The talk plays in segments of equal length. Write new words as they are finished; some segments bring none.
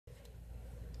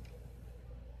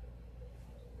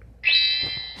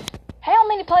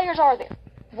players are there?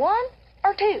 1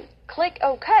 or 2? Click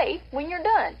OK when you're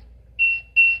done.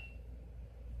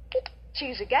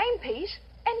 Choose a game piece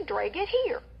and drag it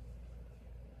here.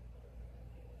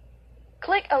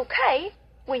 Click OK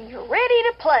when you're ready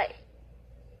to play.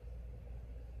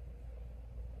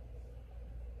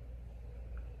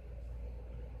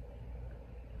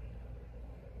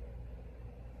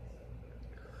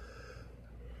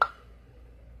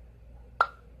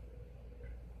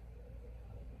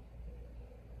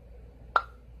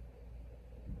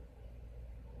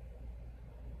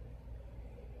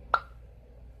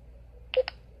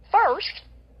 First,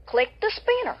 click the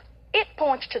spinner. It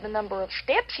points to the number of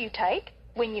steps you take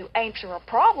when you answer a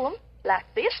problem, like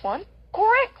this one,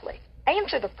 correctly.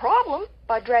 Answer the problem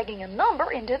by dragging a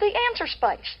number into the answer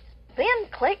space. Then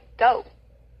click Go.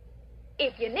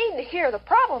 If you need to hear the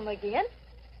problem again,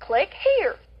 click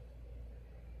here.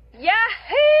 Yahoo-wee!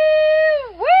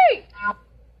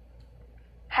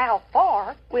 How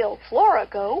far will Flora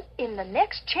go in the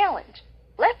next challenge?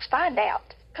 Let's find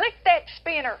out. Click that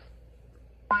spinner.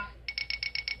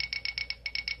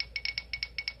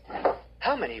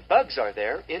 How many bugs are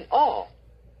there in all?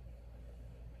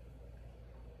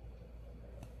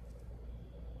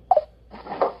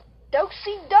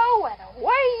 Do-si-do and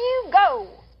away you go.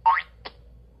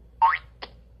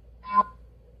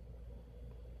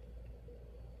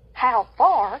 How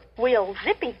far will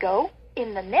Zippy go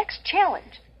in the next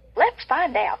challenge? Let's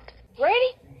find out.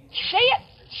 Ready, set,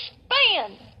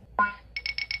 spin.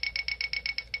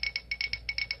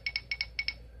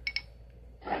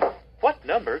 What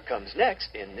number comes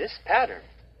next in this pattern?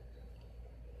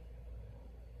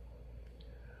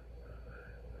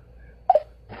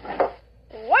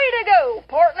 Way to go,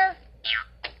 partner.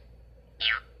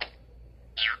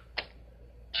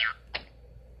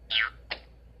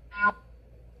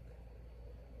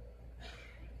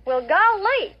 Well,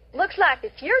 golly, looks like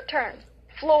it's your turn.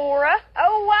 Flora,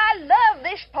 oh, I love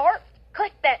this part.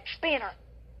 Click that spinner.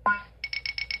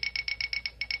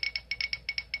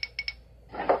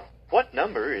 What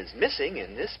number is missing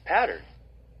in this pattern?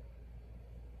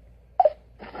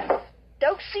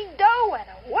 Do-si-do and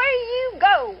away you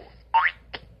go.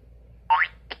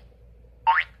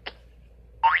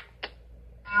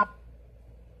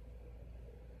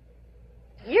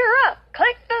 You're up.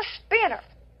 Click the spinner.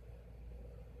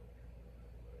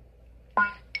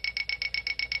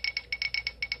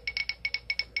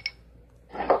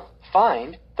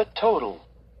 Find the total.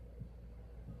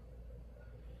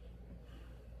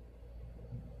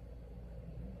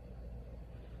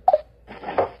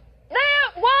 That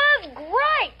was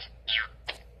great!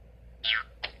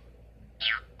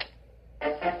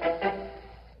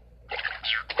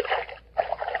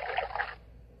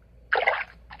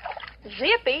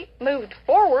 Zippy moved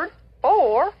forward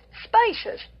 4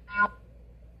 spaces.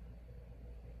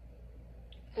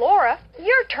 Flora,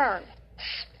 your turn.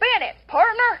 Spin it,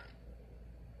 partner.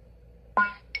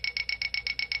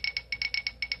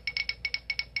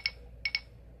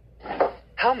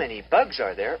 How many bugs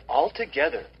are there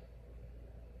altogether?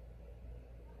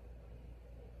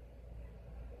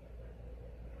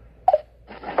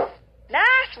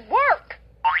 Nice work!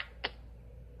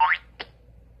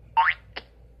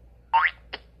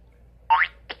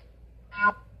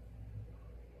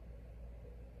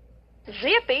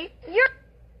 Zippy, you're...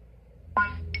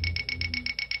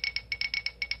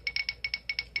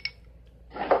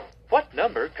 What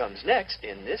number comes next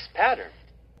in this pattern?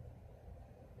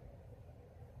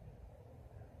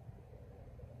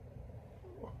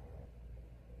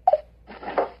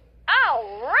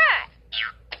 All right!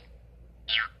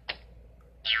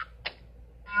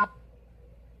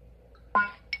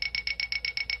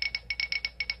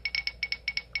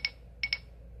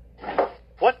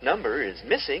 What number is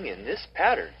missing in this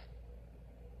pattern?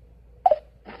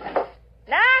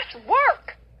 Nice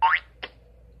work!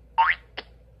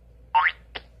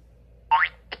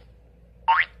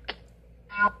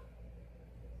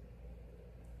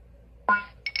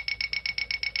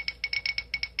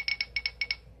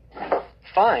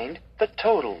 Find the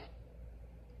total.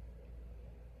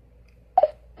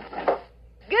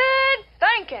 Good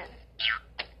thinking.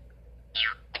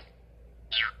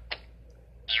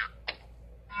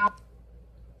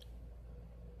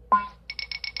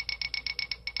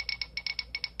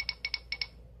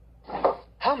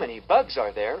 How many bugs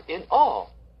are there in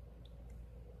all?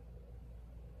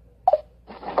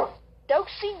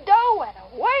 Do-si-do and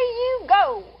away you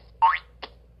go.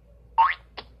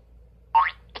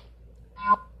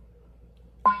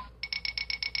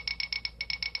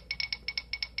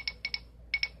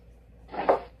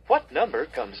 What number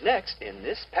comes next in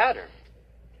this pattern?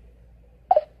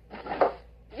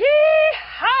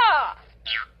 Yee-haw!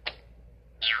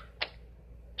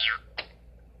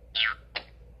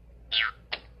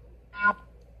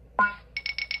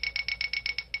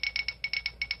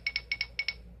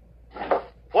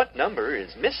 number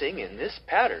is missing in this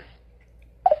pattern?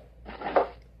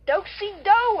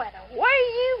 Do-si-do, and away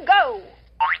you go.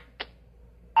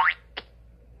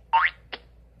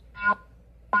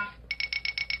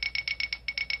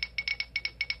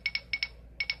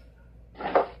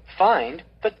 Find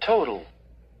the total.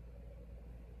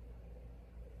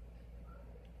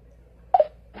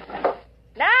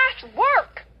 Nice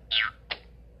work.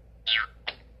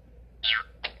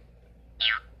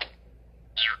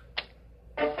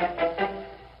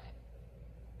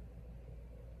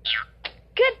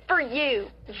 Good for you.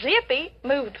 Zippy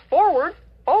moved forward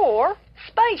 4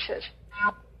 spaces.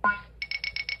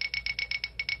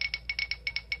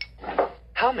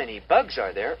 How many bugs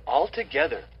are there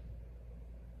altogether?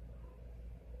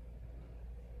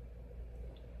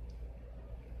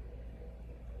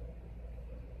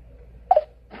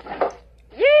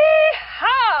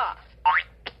 Yee-haw!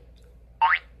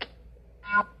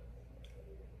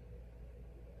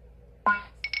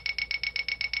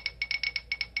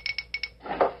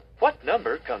 What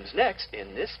number comes next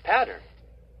in this pattern?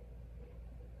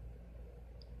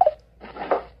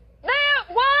 That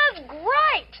was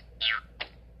great!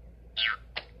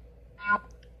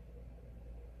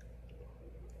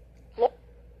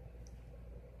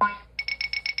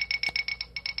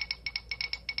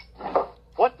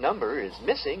 What number is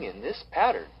missing in this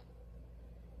pattern?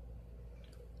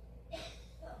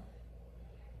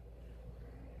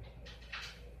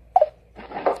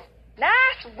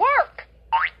 Nice work!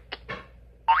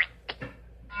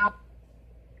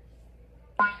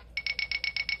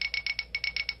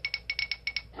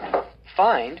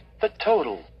 Find the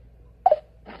total.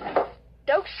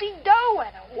 Do-si-do,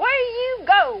 and away you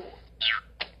go.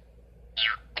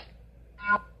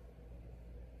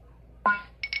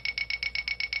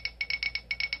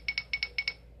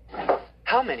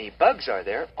 How many bugs are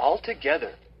there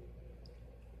altogether?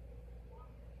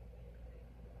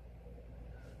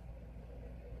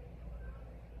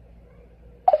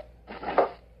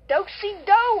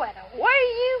 Do-si-do, and away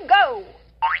you go.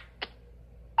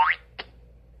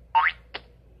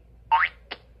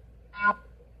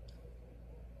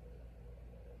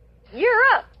 You're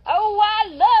up. Oh, I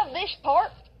love this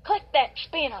part. Click that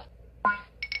spinner.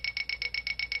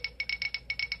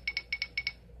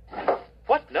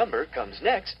 What number comes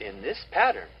next in this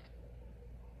pattern?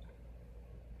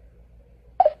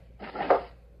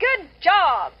 Good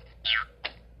job.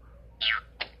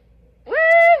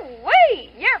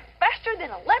 Woo-wee! You're faster than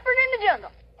a leopard in the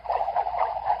jungle.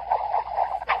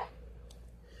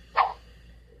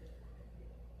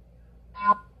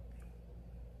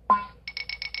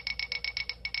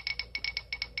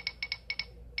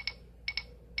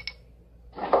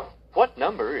 What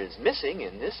number is missing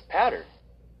in this pattern?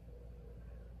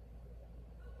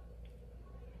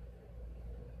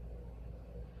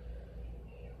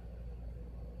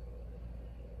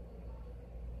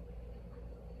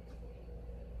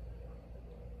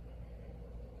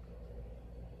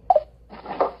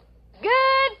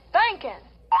 Good thinking.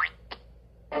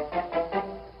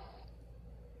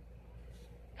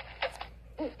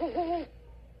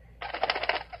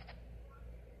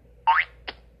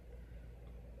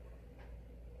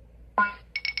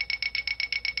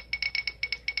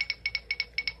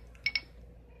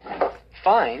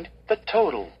 Find the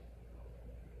total.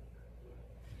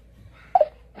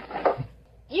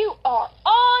 You are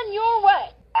on your way.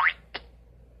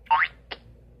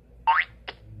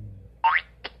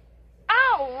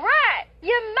 All right,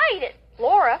 you made it,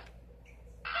 Flora.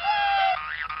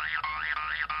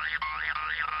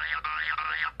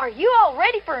 Are you all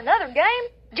ready for another game?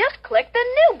 Just click the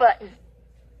new button.